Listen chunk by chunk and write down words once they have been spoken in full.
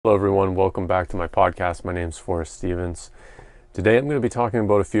Hello everyone, welcome back to my podcast. My name is Forrest Stevens. Today I'm going to be talking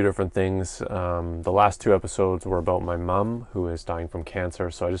about a few different things. The last two episodes were about my mom who is dying from cancer,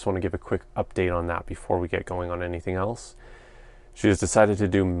 so I just want to give a quick update on that before we get going on anything else. She has decided to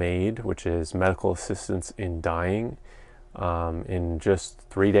do MAID, which is Medical Assistance in Dying, in just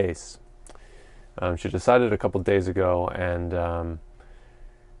 3 days. She decided a couple days ago, and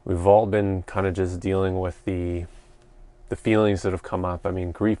we've all been kind of just dealing with the feelings that have come up. I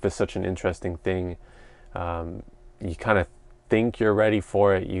mean, grief is such an interesting thing. You kind of think you're ready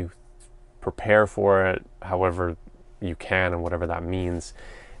for it, you prepare for it however you can and whatever that means,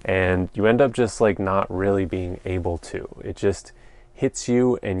 and you end up just like not really being able to. It just hits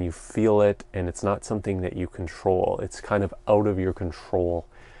you and you feel it, and it's not something that you control. It's kind of out of your control,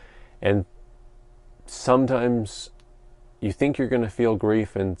 and sometimes you think you're going to feel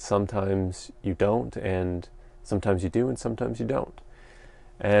grief and sometimes you don't, and sometimes you do and sometimes you don't.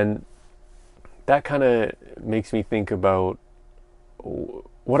 And that kind of makes me think about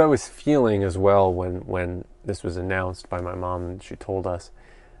what I was feeling as well when this was announced by my mom and she told us.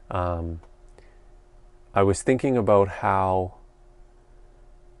 I was thinking about how,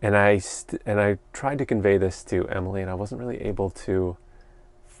 and I tried to convey this to Emily, and I wasn't really able to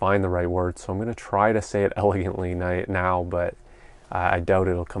find the right words, so I'm going to try to say it elegantly now, but I doubt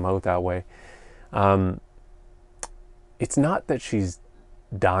it'll come out that way. It's not that she's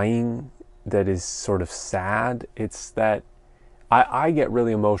dying that is sort of sad. It's that I get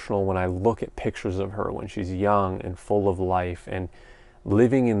really emotional when I look at pictures of her when she's young and full of life and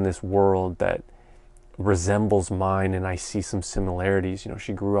living in this world that resembles mine, and I see some similarities. You know,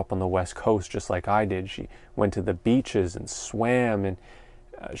 she grew up on the West Coast just like I did. She went to the beaches and swam, and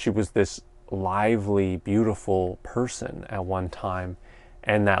she was this lively, beautiful person at one time,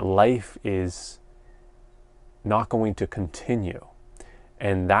 and that life is not going to continue.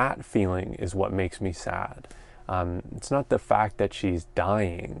 And that feeling is what makes me sad. It's not the fact that she's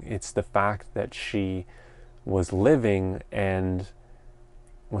dying, it's the fact that she was living and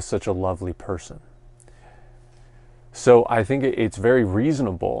was such a lovely person. So I think it's very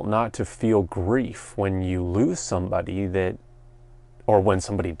reasonable not to feel grief when you lose somebody or when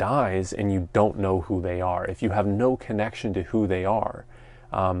somebody dies and you don't know who they are. If you have no connection to who they are,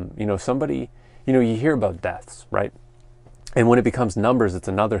 somebody, you hear about deaths, right? And when it becomes numbers, it's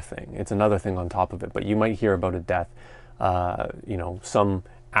another thing. It's another thing on top of it. But you might hear about a death, some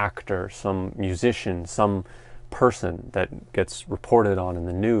actor, some musician, some person that gets reported on in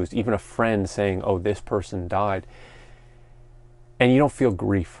the news, even a friend saying, oh, this person died. And you don't feel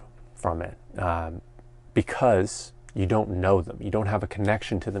grief from it because you don't know them. You don't have a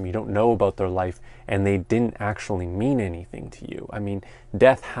connection to them. You don't know about their life, and they didn't actually mean anything to you. I mean,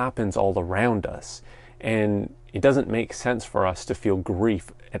 death happens all around us, and it doesn't make sense for us to feel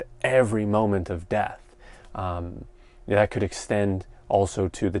grief at every moment of death. That could extend also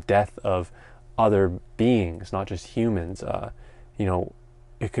to the death of other beings, not just humans.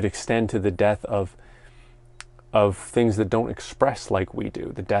 It could extend to the death of things that don't express like we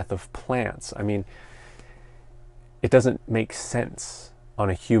do, the death of plants. I mean, it doesn't make sense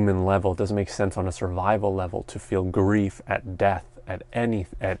on a human level. It doesn't make sense on a survival level to feel grief at death, at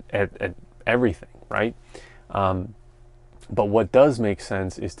everything, right? But what does make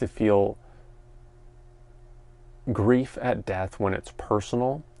sense is to feel grief at death when it's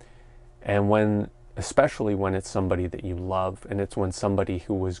personal, and especially when it's somebody that you love, and it's when somebody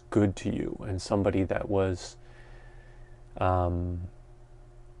who was good to you, and somebody that was, that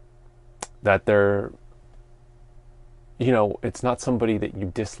they're, it's not somebody that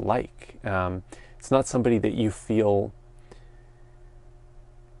you dislike. It's not somebody that you feel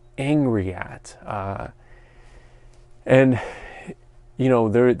angry at. And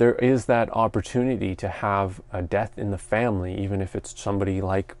there is that opportunity to have a death in the family, even if it's somebody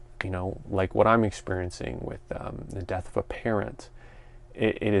like what I'm experiencing with the death of a parent.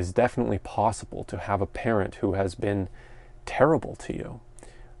 It is definitely possible to have a parent who has been terrible to you.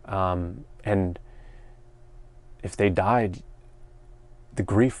 And if they died, the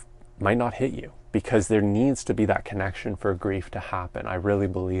grief might not hit you because there needs to be that connection for grief to happen. I really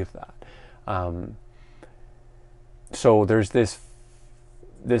believe that. So there's this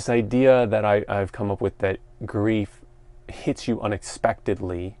idea that I've come up with, that grief hits you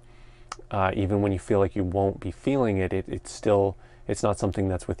unexpectedly, even when you feel like you won't be feeling it. It's not something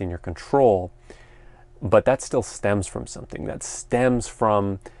that's within your control, but that still stems from something. That stems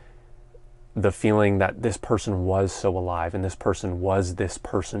from the feeling that this person was so alive and this person was this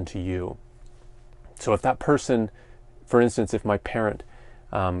person to you. So if that person, for instance, if my parent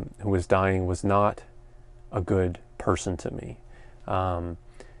who was dying was not a good person to me,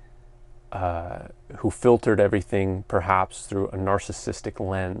 who filtered everything perhaps through a narcissistic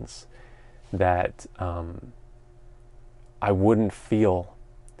lens, that I wouldn't feel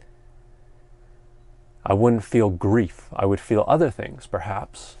grief. I would feel other things,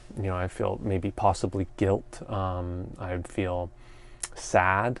 perhaps. I'd feel maybe possibly guilt. I'd feel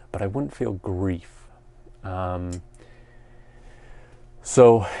sad, but I wouldn't feel grief.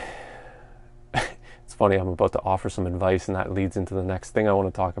 So it's funny, I'm about to offer some advice, and that leads into the next thing I want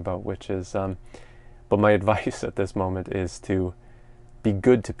to talk about, which is, but my advice at this moment is to be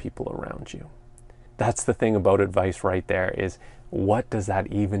good to people around you. That's the thing about advice right there, is what does that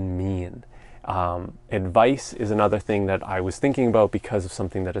even mean? Advice is another thing that I was thinking about because of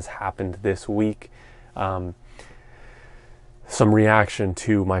something that has happened this week. Some reaction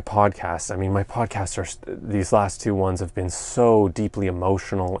to my podcast. I mean, my podcasts these last two ones have been so deeply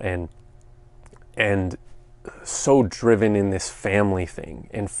emotional and so driven in this family thing.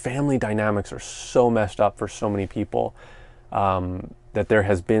 And family dynamics are so messed up for so many people, that there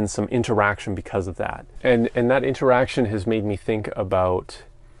has been some interaction because of that. And that interaction has made me think about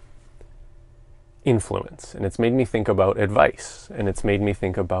influence, and it's made me think about advice, and it's made me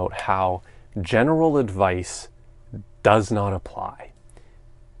think about how general advice does not apply,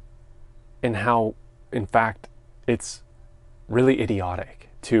 and how, in fact, it's really idiotic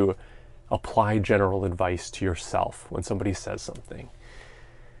to apply general advice to yourself when somebody says something.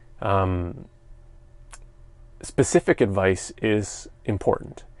 Specific advice is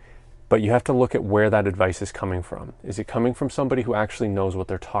important, but you have to look at where that advice is coming from. Is it coming from somebody who actually knows what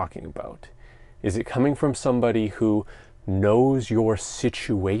they're talking about? Is it coming from somebody who knows your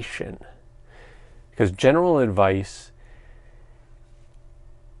situation? Because general advice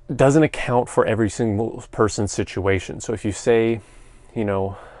doesn't account for every single person's situation. So if you say,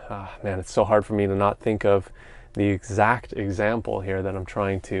 man, it's so hard for me to not think of the exact example here that I'm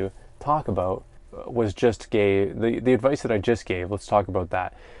trying to talk about, was just gave, the advice that I just gave, let's talk about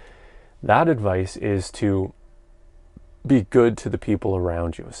that. That advice is to be good to the people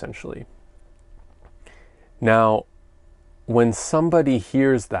around you, essentially. Now, when somebody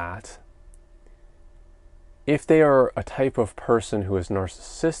hears that, if they are a type of person who is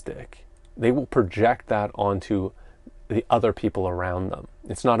narcissistic, they will project that onto the other people around them.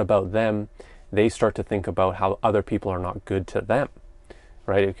 It's not about them. They start to think about how other people are not good to them,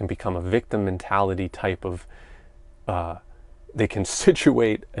 right? It can become a victim mentality type of, they can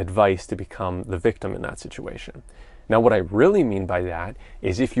situate advice to become the victim in that situation. Now, what I really mean by that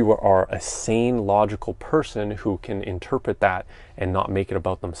is if you are a sane, logical person who can interpret that and not make it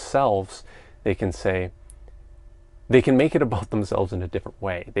about themselves, they can make it about themselves in a different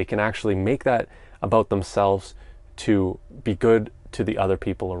way. They can actually make that about themselves to be good to the other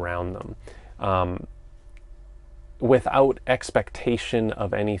people around them, without expectation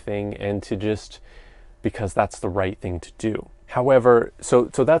of anything, and to just, because that's the right thing to do. However, so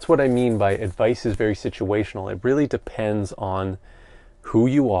that's what I mean by advice is very situational. It really depends on who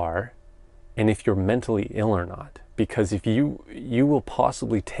you are and if you're mentally ill or not. Because if you will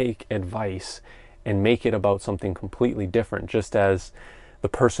possibly take advice and make it about something completely different, just as the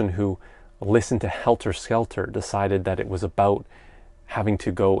person who listened to Helter Skelter decided that it was about having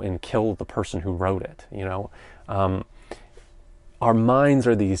to go and kill the person who wrote it. Our minds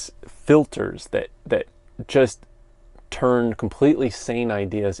are these filters that just turn completely sane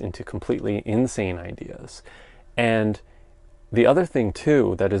ideas into completely insane ideas. And the other thing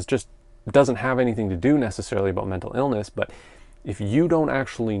too, that is just doesn't have anything to do necessarily about mental illness, but if you don't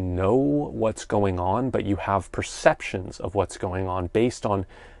actually know what's going on, but you have perceptions of what's going on based on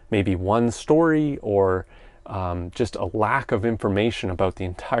maybe one story or just a lack of information about the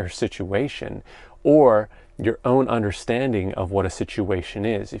entire situation, or your own understanding of what a situation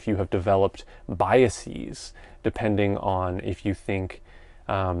is, if you have developed biases depending on if you think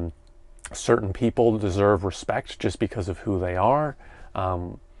certain people deserve respect just because of who they are,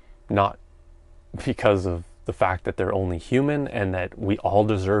 not because of the fact that they're only human and that we all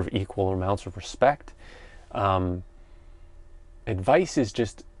deserve equal amounts of respect. Advice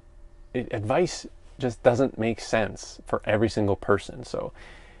just doesn't make sense for every single person. So,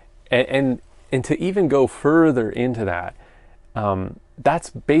 and to even go further into that, that's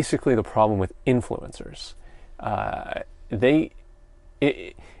basically the problem with influencers.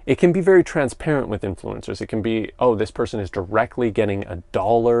 It can be very transparent with influencers. It can be, oh, this person is directly getting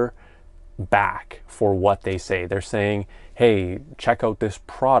 $1 back for what they say. They're saying, hey, check out this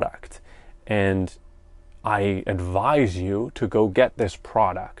product, and I advise you to go get this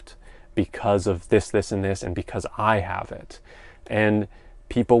product because of this, this, and this, and because I have it. And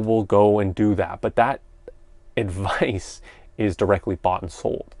people will go and do that. But that advice is directly bought and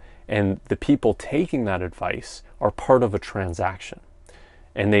sold. And the people taking that advice are part of a transaction.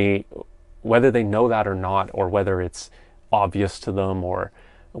 And they, whether they know that or not, or whether it's obvious to them, or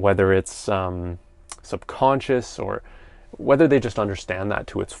whether it's subconscious, or whether they just understand that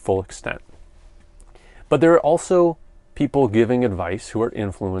to its full extent. But there are also people giving advice who are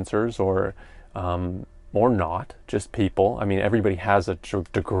influencers, or not, just people. I mean, everybody has a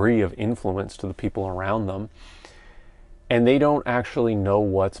degree of influence to the people around them, and they don't actually know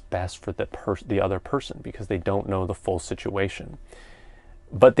what's best for the other person, because they don't know the full situation.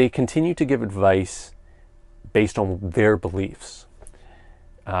 But they continue to give advice based on their beliefs.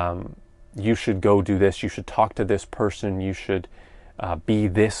 You should go do this, you should talk to this person, you should be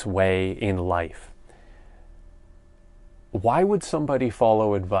this way in life. Why would somebody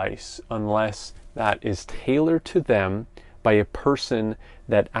follow advice unless that is tailored to them by a person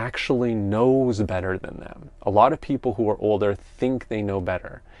that actually knows better than them? A lot of people who are older think they know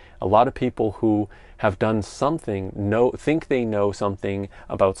better. A lot of people who have done something think they know something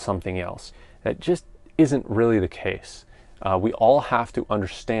about something else. That just isn't really the case. We all have to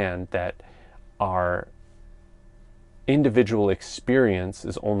understand that our individual experience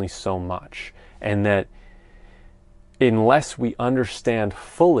is only so much, and that unless we understand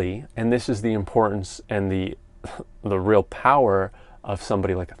fully, and this is the importance and the real power of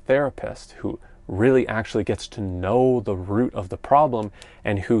somebody like a therapist who really actually gets to know the root of the problem,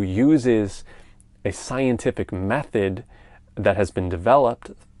 and who uses a scientific method that has been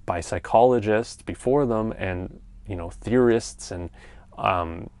developed by psychologists before them, and theorists, and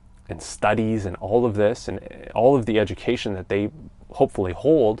studies, and all of this, and all of the education that they hopefully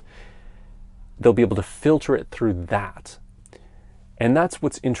hold. They'll be able to filter it through that. And that's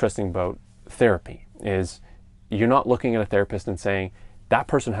what's interesting about therapy, is you're not looking at a therapist and saying, that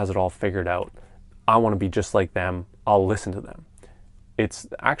person has it all figured out, I want to be just like them, I'll listen to them. It's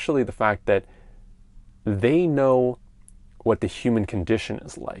actually the fact that they know what the human condition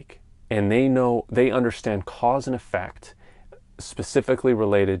is like, and they understand cause and effect specifically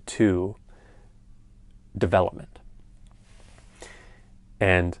related to development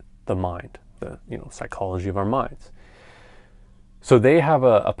and the mind, the psychology of our minds. So they have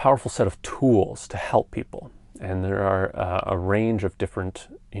a powerful set of tools to help people, and there are a range of different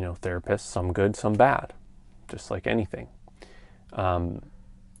therapists, some good, some bad, just like anything.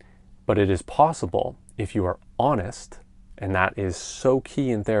 But it is possible, if you are honest, and that is so key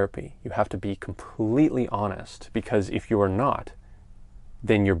in therapy. You have to be completely honest, because if you are not,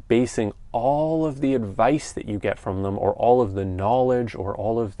 then you're basing all of the advice that you get from them, or all of the knowledge, or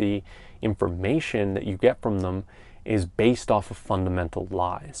all of the information that you get from them, is based off of fundamental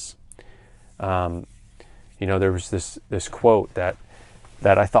lies. There was this quote that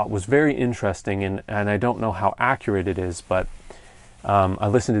I thought was very interesting, and I don't know how accurate it is, but I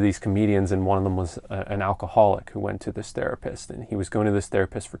listened to these comedians, and one of them was an alcoholic who went to this therapist, and he was going to this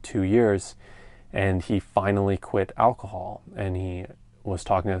therapist for 2 years, and he finally quit alcohol, and he was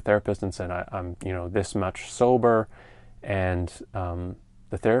talking to the therapist and said, I'm this much sober, and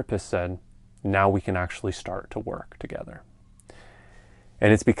the therapist said, now we can actually start to work together.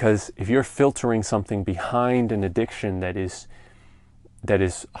 And it's because if you're filtering something behind an addiction that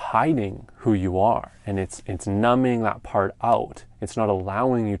is hiding who you are, and it's numbing that part out, it's not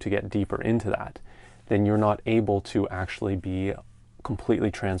allowing you to get deeper into that, then you're not able to actually be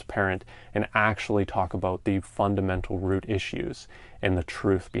completely transparent and actually talk about the fundamental root issues and the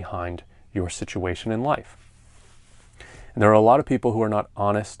truth behind your situation in life. And there are a lot of people who are not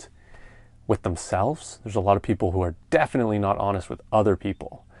honest with themselves. There's a lot of people who are definitely not honest with other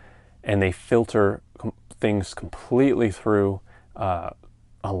people, and they filter things completely through a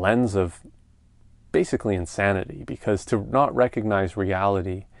lens of basically insanity, because to not recognize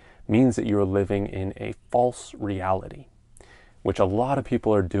reality means that you're living in a false reality, which a lot of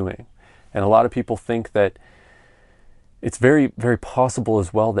people are doing. And a lot of people think that it's very, very possible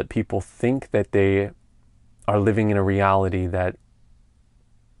as well that people think that they are living in a reality that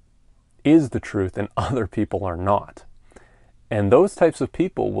is the truth and other people are not. And those types of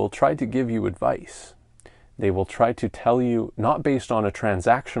people will try to give you advice. They will try to tell you, not based on a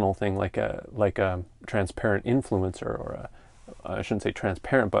transactional thing like a transparent influencer, or I shouldn't say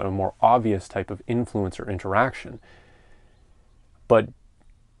transparent, but a more obvious type of influencer interaction, but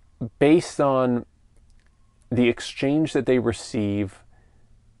based on the exchange that they receive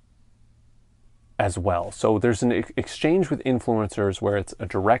as well. So there's an exchange with influencers where it's a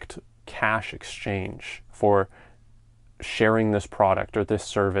direct cash exchange for sharing this product or this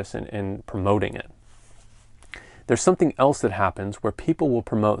service and promoting it. There's something else that happens where people will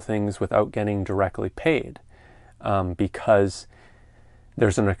promote things without getting directly paid, because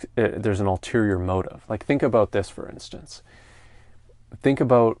there's an ulterior motive. Like, think about this, for instance. Think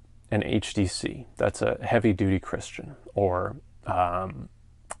about an HDC that's a heavy duty Christian, or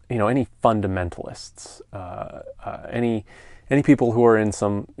any fundamentalists, any people who are in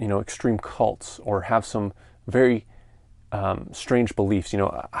some extreme cults or have some very strange beliefs.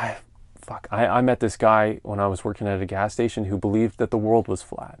 I met this guy when I was working at a gas station who believed that the world was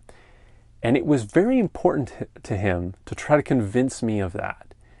flat. And it was very important to him to try to convince me of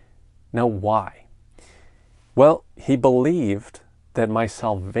that. Now, why? Well, he believed that my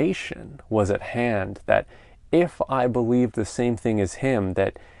salvation was at hand, that if I believed the same thing as him,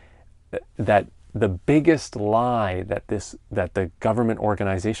 that the biggest lie that the government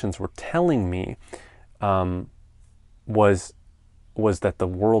organizations were telling me was that the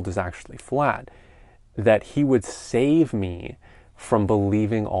world is actually flat, that he would save me from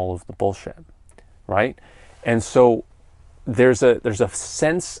believing all of the bullshit, right? And so there's a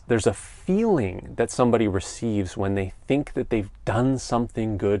feeling that somebody receives when they think that they've done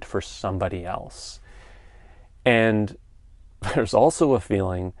something good for somebody else. And there's also a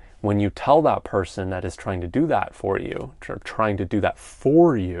feeling when you tell that person that is trying to do that for you, that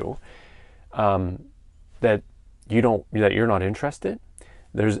you're not interested.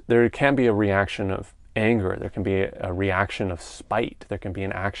 There can be a reaction of anger. There can be a reaction of spite. There can be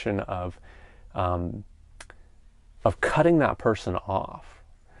an action of cutting that person off,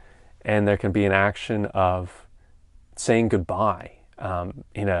 and there can be an action of saying goodbye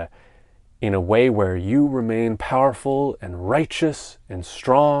in a way where you remain powerful and righteous and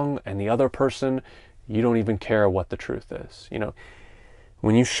strong, and the other person, you don't even care what the truth is.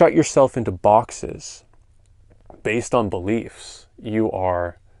 When you shut yourself into boxes based on beliefs,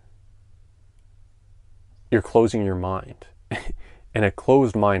 you're closing your mind. And a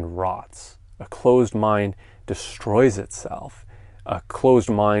closed mind rots. A closed mind destroys itself. A closed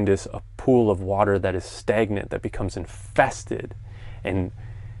mind is a pool of water that is stagnant, that becomes infested and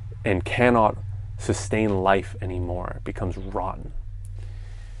cannot sustain life anymore. It becomes rotten.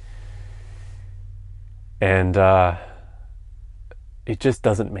 And it just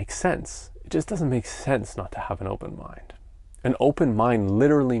doesn't make sense. It just doesn't make sense not to have an open mind. An open mind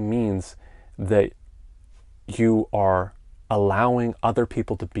literally means that you are allowing other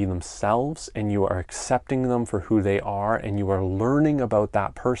people to be themselves, and you are accepting them for who they are, and you are learning about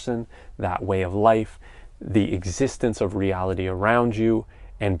that person, that way of life, the existence of reality around you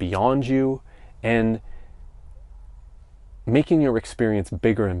and beyond you, and making your experience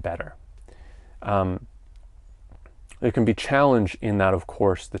bigger and better. There can be challenge in that, of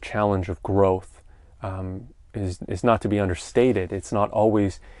course. The challenge of growth is not to be understated. It's not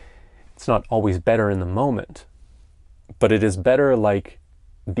always better in the moment, but it is better like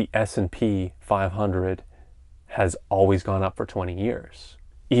the S&P 500 has always gone up for 20 years,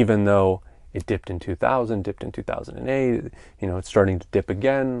 even though it dipped in 2000, dipped in 2008, it's starting to dip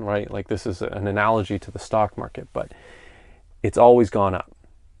again, right? Like, this is an analogy to the stock market, but it's always gone up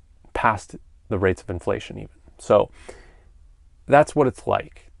past the rates of inflation even. So that's what it's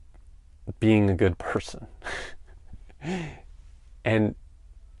like being a good person. And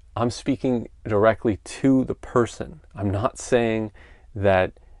I'm speaking directly to the person. I'm not saying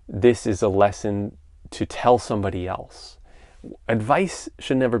that this is a lesson to tell somebody else. Advice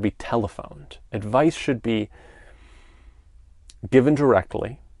should never be telephoned. Advice should be given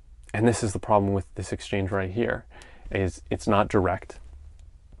directly. And this is the problem with this exchange right here, is it's not direct.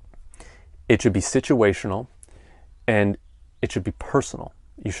 It should be situational, and it should be personal.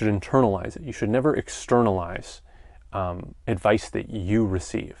 You should internalize it. You should never externalize advice that you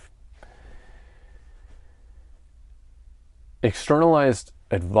receive. Externalized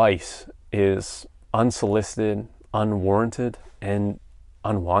advice is unsolicited, unwarranted, and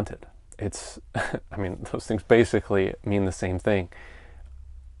unwanted. Those things basically mean the same thing.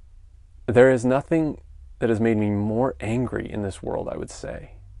 There is nothing that has made me more angry in this world, I would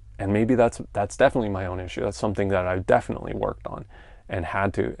say. And maybe that's definitely my own issue. That's something that I've definitely worked on and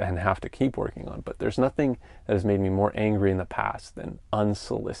have to keep working on. But there's nothing that has made me more angry in the past than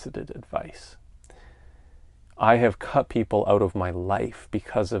unsolicited advice. I have cut people out of my life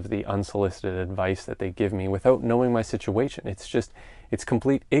because of the unsolicited advice that they give me without knowing my situation. It's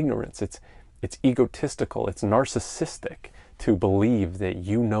complete ignorance. It's egotistical. It's narcissistic to believe that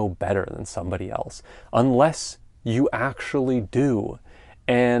you know better than somebody else, unless you actually do.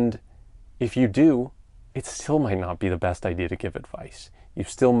 And if you do, it still might not be the best idea to give advice. You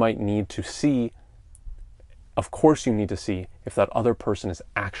still might need to see, of course you need to see if that other person is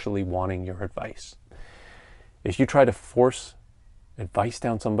actually wanting your advice. If you try to force advice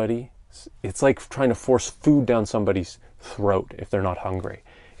down somebody, it's like trying to force food down somebody's throat if they're not hungry.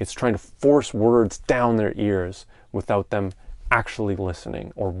 It's trying to force words down their ears without them actually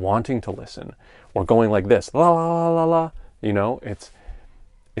listening or wanting to listen or going like this, la la la la la. You know, it's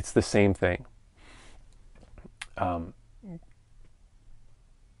the same thing.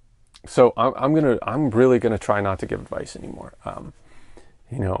 So I'm really gonna try not to give advice anymore.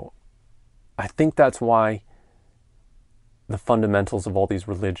 You know, I think that's why the fundamentals of all these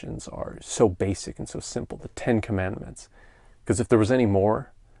religions are so basic and so simple. The 10 Commandments, because if there was any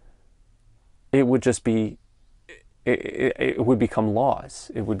more, it would just be, it would become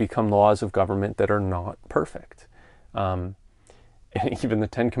laws. It would become laws of government that are not perfect. And even the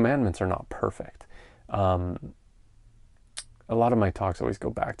 10 Commandments are not perfect. A lot of my talks always go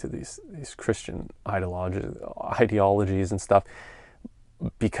back to these Christian ideologies and stuff,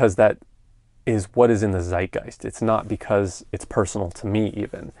 because that is what is in the zeitgeist. It's not because it's personal to me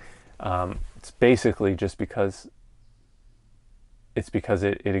even. It's basically just because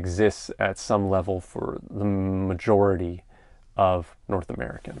it exists at some level for the majority of North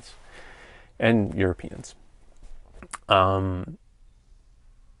Americans and Europeans.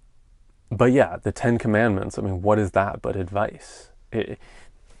 But yeah, the 10 Commandments, I mean, what is that but advice?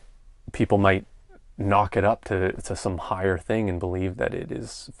 People might knock it up to some higher thing and believe that it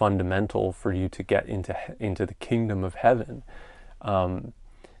is fundamental for you to get into the kingdom of heaven. But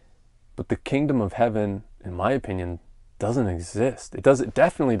the kingdom of heaven, in my opinion, doesn't exist. It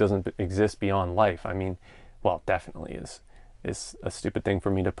definitely doesn't exist beyond life. I mean, well, definitely is a stupid thing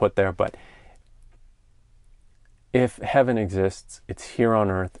for me to put there, but if heaven exists, it's here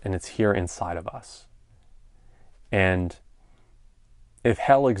on earth and it's here inside of us. And if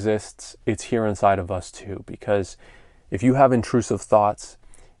hell exists, it's here inside of us too, because if you have intrusive thoughts,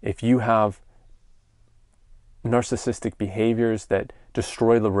 if you have narcissistic behaviors that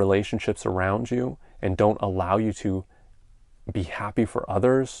destroy the relationships around you and don't allow you to be happy for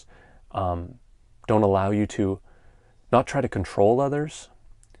others, don't allow you to not try to control others,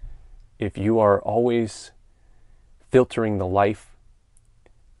 if you are always filtering the life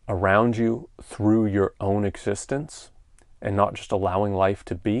around you through your own existence and not just allowing life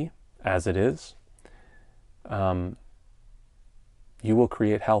to be as it is, you will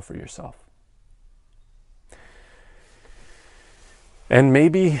create hell for yourself. And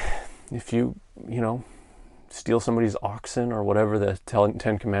maybe if you steal somebody's oxen or whatever the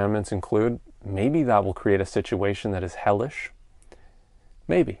 10 Commandments include, maybe that will create a situation that is hellish.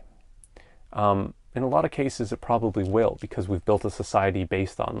 Maybe. In a lot of cases, it probably will, because we've built a society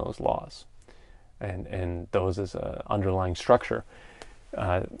based on those laws and those as an underlying structure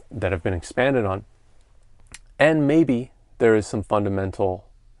that have been expanded on. And maybe there is some fundamental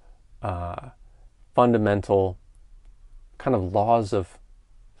kind of laws of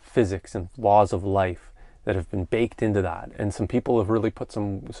physics and laws of life that have been baked into that. And some people have really put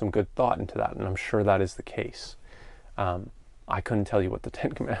some good thought into that, and I'm sure that is the case. I couldn't tell you what the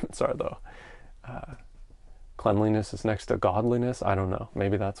 10 Commandments are, though. Cleanliness is next to godliness. I don't know.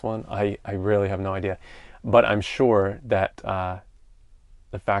 Maybe that's one. I really have no idea. But I'm sure that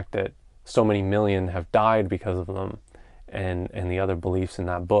the fact that so many million have died because of them and the other beliefs in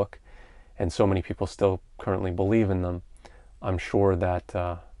that book, and so many people still currently believe in them, I'm sure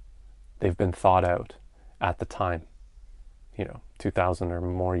that they've been thought out at the time, 2,000 or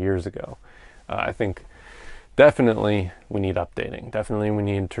more years ago. I think definitely we need updating. Definitely we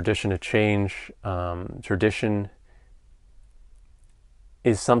need tradition to change. Tradition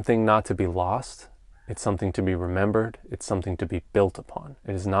is something not to be lost. It's something to be remembered. It's something to be built upon.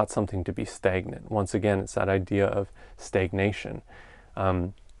 It is not something to be stagnant. Once again, it's that idea of stagnation.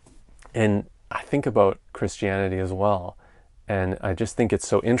 And I think about Christianity as well. And I just think it's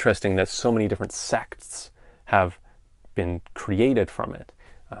so interesting that so many different sects have been created from it.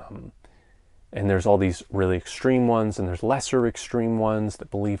 And there's all these really extreme ones, and there's lesser extreme ones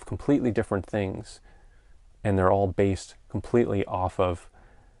that believe completely different things. And they're all based completely off of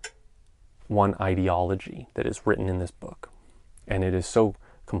one ideology that is written in this book. And it is so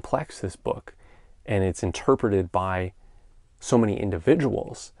complex, this book, and it's interpreted by so many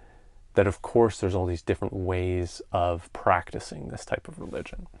individuals that, of course, there's all these different ways of practicing this type of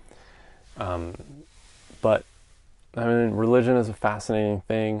religion. But, I mean, religion is a fascinating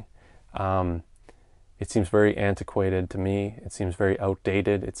thing. It seems very antiquated to me. It seems very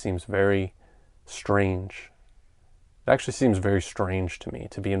outdated. It seems very strange. It actually seems very strange to me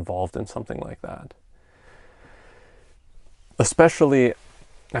to be involved in something like that. Especially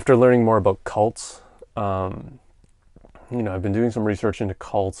after learning more about cults. I've been doing some research into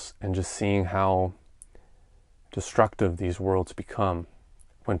cults and just seeing how destructive these worlds become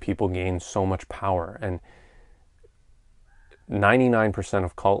when people gain so much power. And 99%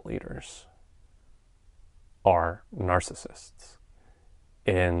 of cult leaders are narcissists.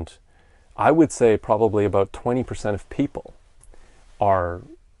 And I would say probably about 20% of people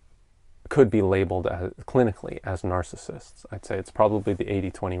could be labeled clinically as narcissists. I'd say it's probably the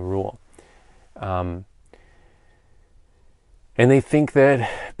 80-20 rule. And they think that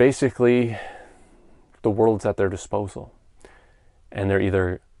basically the world's at their disposal. And they're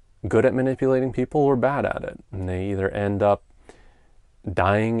either good at manipulating people or bad at it. And they either end up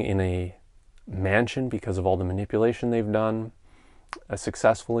dying in a mansion because of all the manipulation they've done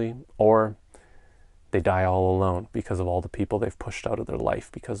successfully, or they die all alone because of all the people they've pushed out of their life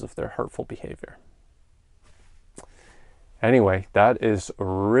because of their hurtful behavior. Anyway, that is a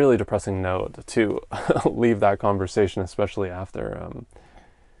really depressing note to leave that conversation, especially after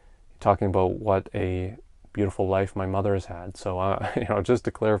talking about what a beautiful life my mother has had. So, just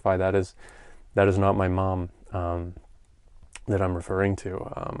to clarify, that is not my mom that I'm referring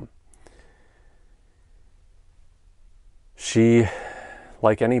to. She,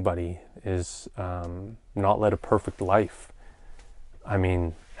 like anybody, is not led a perfect life. I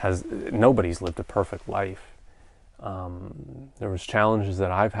mean, nobody's lived a perfect life. There was challenges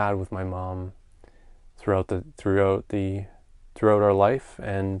that I've had with my mom throughout our life,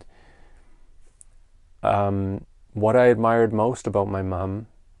 and what I admired most about my mom,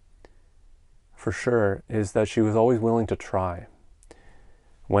 for sure, is that she was always willing to try.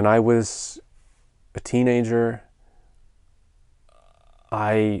 When I was a teenager,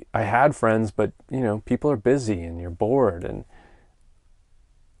 I had friends, but people are busy and you're bored, and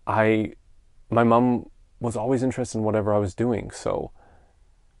my mom was always interested in whatever I was doing. So,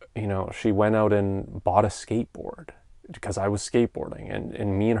 she went out and bought a skateboard because I was skateboarding,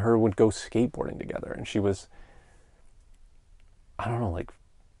 and me and her would go skateboarding together. And she was, I don't know,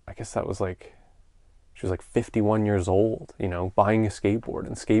 I guess that was she was 51 years old, buying a skateboard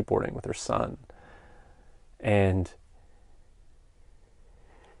and skateboarding with her son. And,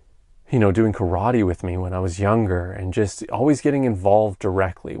 doing karate with me when I was younger, and just always getting involved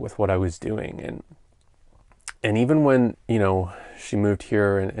directly with what I was doing. And even when, she moved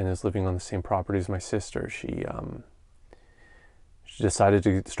here and is living on the same property as my sister, she decided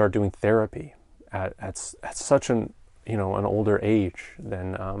to start doing therapy at such an older age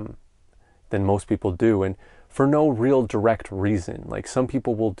than most people do, and for no real direct reason. Like, some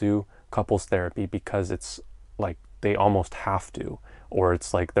people will do couples therapy because it's they almost have to, or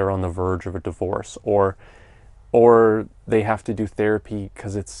it's they're on the verge of a divorce, or they have to do therapy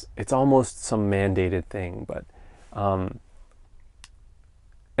because it's almost some mandated thing. But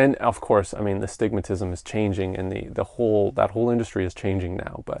and of course, I mean, the stigmatism is changing, and that whole industry is changing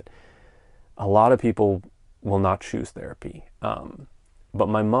now. But a lot of people will not choose therapy. But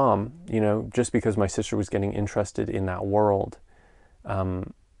my mom, just because my sister was getting interested in that world, my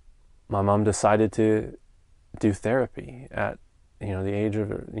mom decided to do therapy at the age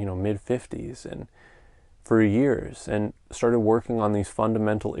of mid-50s, and for years, and started working on these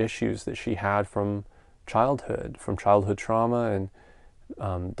fundamental issues that she had from childhood trauma,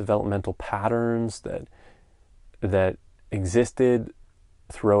 and developmental patterns that existed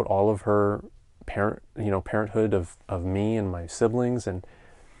throughout all of her parenthood of me and my siblings, and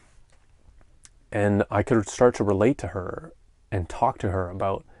I could start to relate to her and talk to her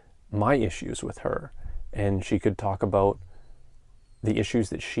about my issues with her, and she could talk about the issues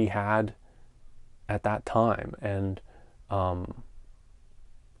that she had at that time, and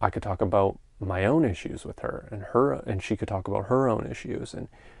I could talk about my own issues with her, and she could talk about her own issues, and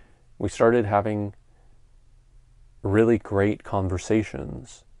we started having really great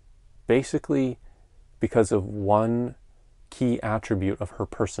conversations, basically because of one key attribute of her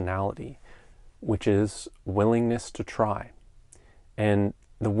personality, which is willingness to try. And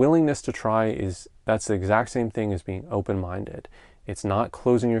the willingness to try that's the exact same thing as being open-minded. It's not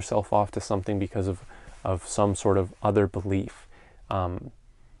closing yourself off to something because of some sort of other belief.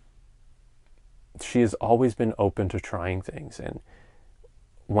 She has always been open to trying things. And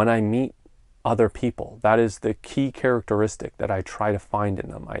when I meet other people, that is the key characteristic that I try to find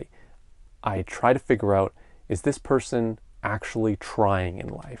in them. I try to figure out, is this person actually trying in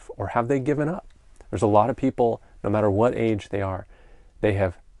life, or have they given up? There's a lot of people, no matter what age they are,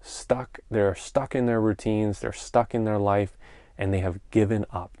 they're stuck in their routines, they're stuck in their life, and they have given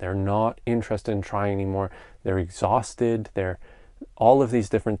up. They're not interested in trying anymore. They're exhausted. They're all of these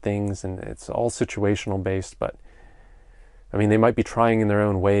different things, and it's all situational based. But I mean, they might be trying in their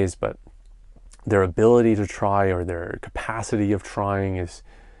own ways, but their ability to try, or their capacity of trying, is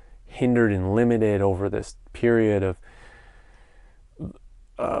hindered and limited over this period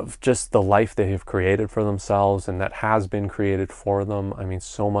of just the life they have created for themselves and that has been created for them. I mean,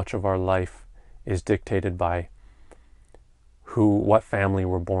 so much of our life is dictated by what family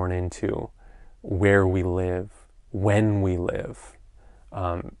we're born into, where we live, when we live,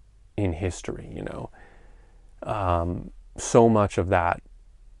 in history, you know. So much of that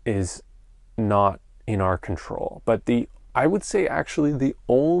is not in our control. But I would say actually the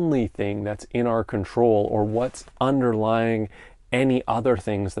only thing that's in our control, or what's underlying any other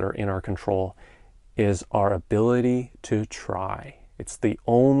things that are in our control, is our ability to try. It's the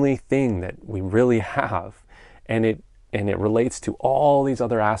only thing that we really have. And it relates to all these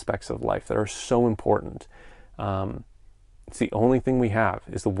other aspects of life that are so important. It's the only thing we have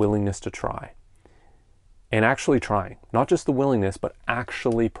is the willingness to try. And actually trying. Not just the willingness, but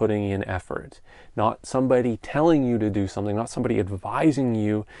actually putting in effort. Not somebody telling you to do something, not somebody advising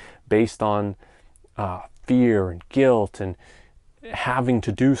you based on fear and guilt and having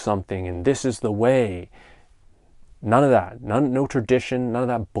to do something and this is the way. None of that. No tradition, none of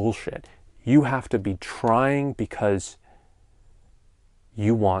that bullshit. You have to be trying because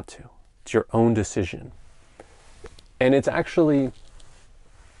you want to. It's your own decision. And it's actually,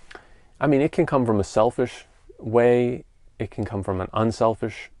 I mean, it can come from a selfish way. It can come from an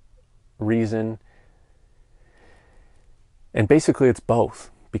unselfish reason. And basically it's both.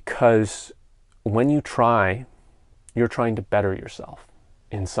 Because when you try, you're trying to better yourself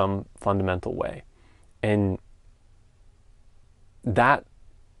in some fundamental way. And that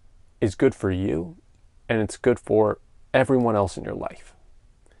is good for you, and it's good for everyone else in your life.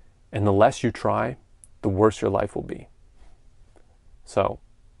 And the less you try, the worse your life will be. So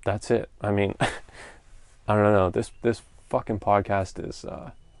that's it. I mean, I don't know. This fucking podcast is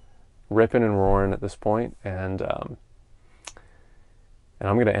ripping and roaring at this point, and I'm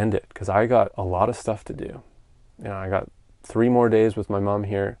gonna end it because I got a lot of stuff to do. You know, I got 3 more days with my mom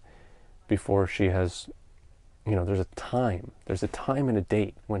here before she has, you know, there's a time and a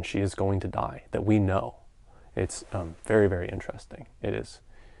date when she is going to die that we know. It's very, very interesting. It is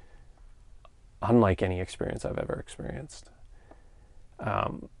unlike any experience I've ever experienced.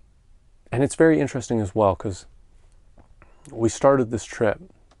 And it's very interesting as well because we started this trip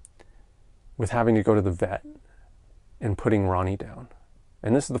with having to go to the vet and putting Ronnie down.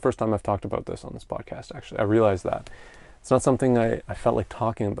 And this is the first time I've talked about this on this podcast, actually. I realized that. It's not something I felt like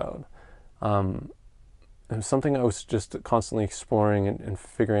talking about. It was something I was just constantly exploring and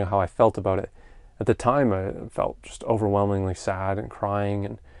figuring out how I felt about it. At the time, I felt just overwhelmingly sad and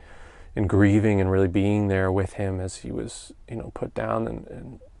crying and grieving and really being there with him as he was, you know, put down.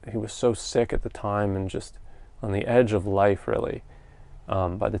 And he was so sick at the time and just on the edge of life, really,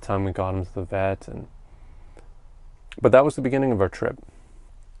 by the time we got him to the vet. But that was the beginning of our trip.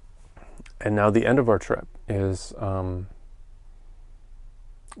 And now the end of our trip is going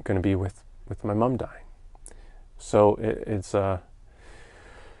to be with my mom dying. So it's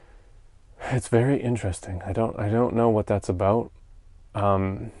very interesting. I don't know what that's about.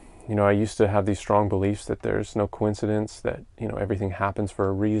 You know, I used to have these strong beliefs that there's no coincidence, that, you know, everything happens for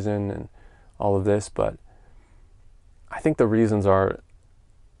a reason and all of this, but I think the reasons are,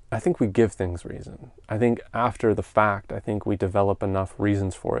 I think we give things reason. I think after the fact, I think we develop enough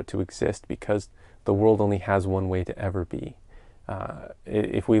reasons for it to exist because the world only has one way to ever be.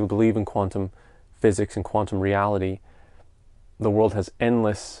 If we believe in quantum physics and quantum reality, the world has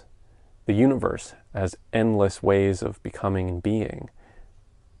the universe has endless ways of becoming and being.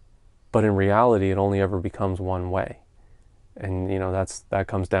 But in reality, it only ever becomes one way. And, you know, that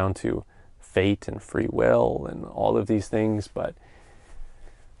comes down to fate and free will and all of these things, but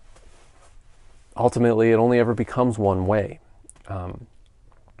ultimately, it only ever becomes one way.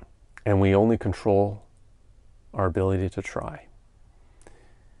 And we only control our ability to try.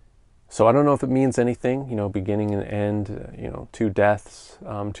 So I don't know if it means anything, you know, beginning and end, you know, 2 deaths,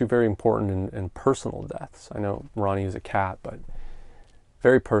 2 very important and personal deaths. I know Ronnie is a cat, but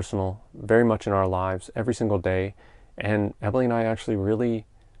very personal, very much in our lives, every single day. And Emily and I actually really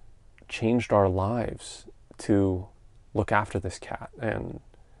changed our lives to look after this cat. And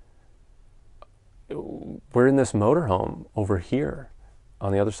we're in this motorhome over here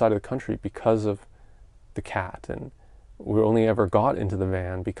on the other side of the country because of the cat. And we only ever got into the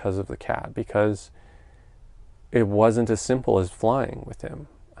van because of the cat, because it wasn't as simple as flying with him.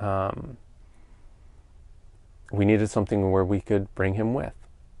 We needed something where we could bring him with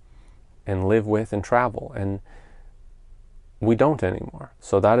and live with and travel. And we don't anymore.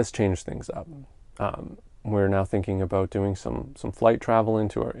 So that has changed things up. We're now thinking about doing some flight travel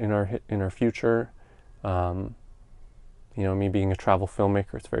in our future. You know, me being a travel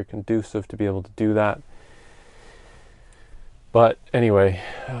filmmaker, it's very conducive to be able to do that. But anyway,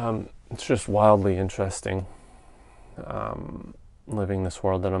 it's just wildly interesting, living this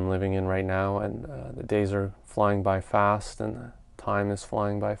world that I'm living in right now, and the days are flying by fast, and the time is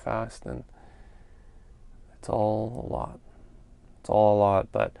flying by fast, and it's all a lot. It's all a lot,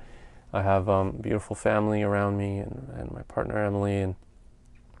 but I have a beautiful family around me, and my partner Emily, and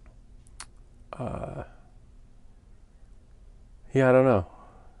yeah, I don't know.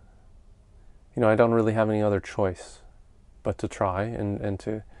 I don't really have any other choice but to try and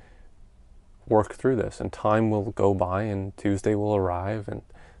to work through this. And time will go by, and Tuesday will arrive, and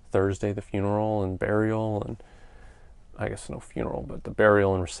Thursday the funeral and burial, and I guess no funeral, but the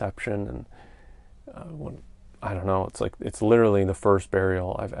burial and reception. And when, I don't know, it's literally the first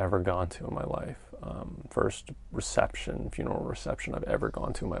burial I've ever gone to in my life. First funeral reception I've ever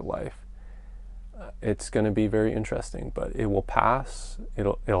gone to in my life. It's going to be very interesting, but it will pass.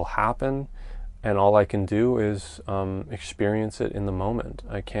 It'll happen, and all I can do is experience it in the moment.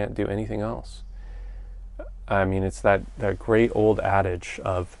 I can't do anything else. I mean, it's that great old adage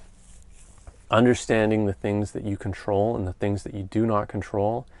of understanding the things that you control and the things that you do not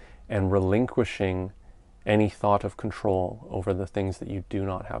control, and relinquishing any thought of control over the things that you do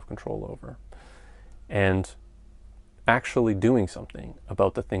not have control over, and actually doing something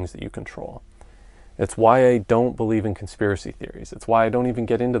about the things that you control. It's why I don't believe in conspiracy theories. It's why I don't even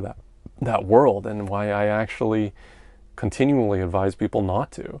get into that world, and why I actually continually advise people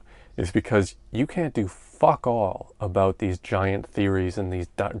not to, is because you can't do fuck all about these giant theories and these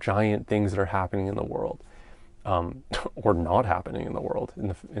giant things that are happening in the world, or not happening in the world in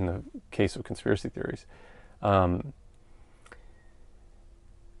the case of conspiracy theories.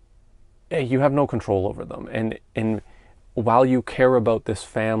 You have no control over them, and while you care about this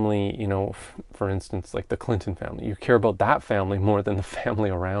family, for instance, like the Clinton family, you care about that family more than the family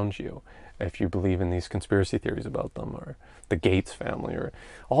around you, if you believe in these conspiracy theories about them, or the Gates family, or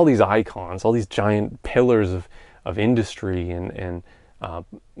all these icons, all these giant pillars of industry and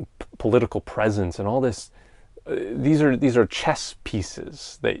political presence, and all this. These are chess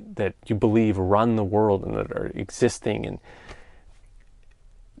pieces that you believe run the world and that are existing, and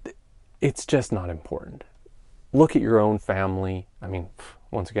it's just not important. Look at your own family. I mean,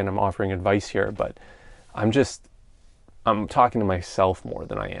 once again, I'm offering advice here, but I'm talking to myself more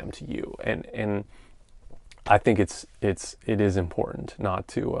than I am to you, and I think it is important not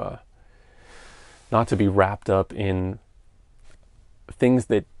to be wrapped up in things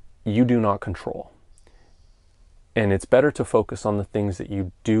that you do not control, and it's better to focus on the things that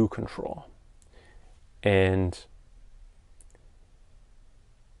you do control. And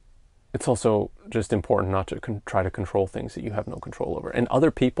it's also just important not to try to control things that you have no control over. And other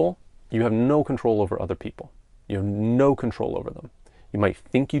people, you have no control over other people. You have no control over them. You might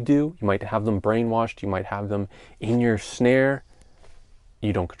think you do. You might have them brainwashed. You might have them in your snare.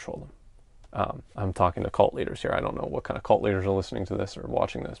 You don't control them. I'm talking to cult leaders here. I don't know what kind of cult leaders are listening to this or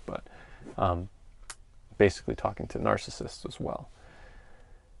watching this, but basically talking to narcissists as well,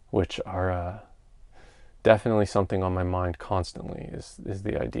 which are definitely something on my mind constantly, is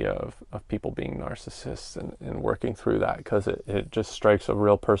the idea of people being narcissists, and working through that, because it just strikes a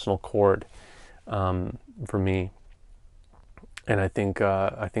real personal chord for me. And I think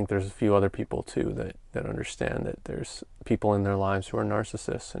there's a few other people too that understand that there's people in their lives who are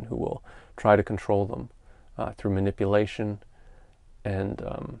narcissists and who will try to control them through manipulation. And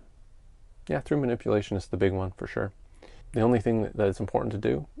through manipulation is the big one for sure. The only thing that is important to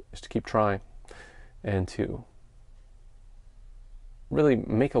do is to keep trying, and to really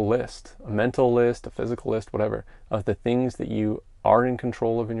make a list, a mental list, a physical list, whatever, of the things that you are in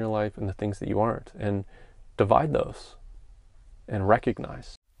control of in your life and the things that you aren't, and divide those and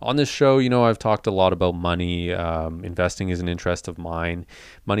recognize. On this show, I've talked a lot about money. Investing is an interest of mine.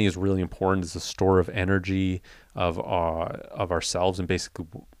 Money is really important as a store of energy of ourselves, and basically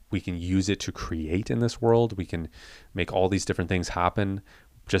we can use it to create in this world. We can make all these different things happen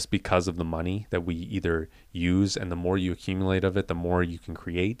just because of the money that we either use, and the more you accumulate of it, the more you can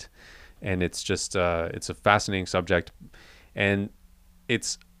create. And it's just it's a fascinating subject, and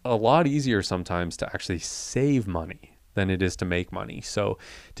it's a lot easier sometimes to actually save money than it is to make money. So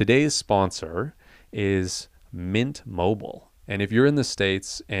today's sponsor is Mint Mobile. And if you're in the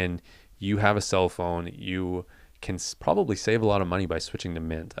States and you have a cell phone, you can probably save a lot of money by switching to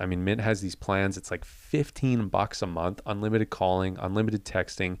Mint. I mean, Mint has these plans. It's like $15 a month, unlimited calling, unlimited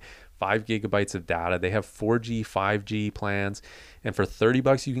texting, 5 gigabytes of data. They have 4G, 5G plans. And for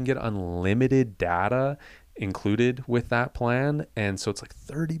 $30, you can get unlimited data included with that plan. And so it's like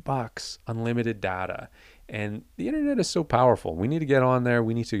 $30, unlimited data. And the internet is so powerful. We need to get on there.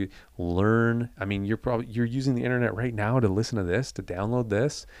 We need to learn. I mean, you're using the internet right now to listen to this, to download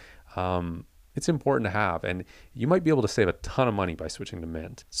this. It's important to have, and you might be able to save a ton of money by switching to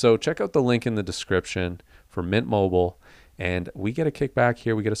Mint. So check out the link in the description for Mint Mobile, and we get a kickback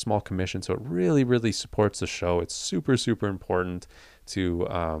here. We get a small commission, so it really, really supports the show. It's super, super important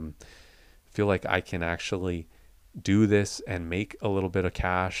to feel like I can actually do this and make a little bit of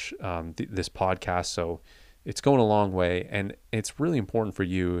cash, this podcast. So it's going a long way, and it's really important for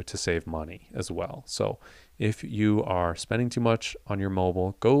you to save money as well. So if you are spending too much on your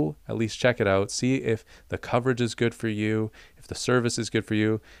mobile, go at least check it out. See if the coverage is good for you, if the service is good for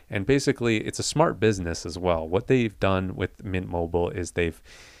you. And basically, it's a smart business as well. What they've done with Mint Mobile is they've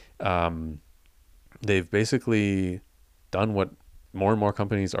basically done what more and more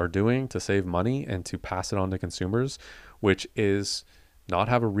companies are doing to save money and to pass it on to consumers, which is not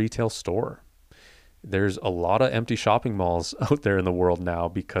have a retail store. There's a lot of empty shopping malls out there in the world now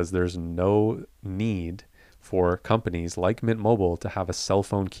because there's no need for companies like Mint Mobile to have a cell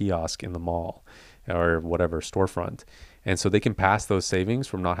phone kiosk in the mall or whatever storefront. And so they can pass those savings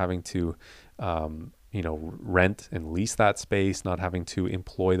from not having to, rent and lease that space, not having to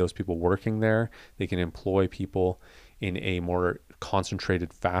employ those people working there. They can employ people in a more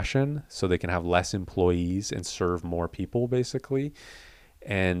concentrated fashion so they can have less employees and serve more people basically.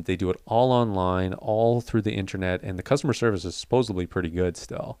 And they do it all online, all through the internet, and the customer service is supposedly pretty good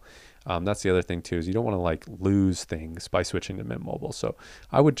still. That's the other thing too, is you don't want to like lose things by switching to Mint Mobile. So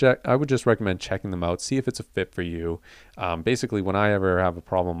I would just recommend checking them out, see if it's a fit for you. Basically, when I ever have a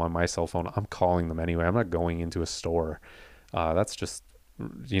problem on my cell phone, I'm calling them anyway. I'm not going into a store. That's just,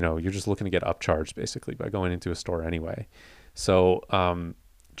 you're just looking to get upcharged basically by going into a store anyway. So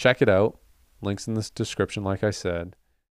check it out. Links in this description, like I said.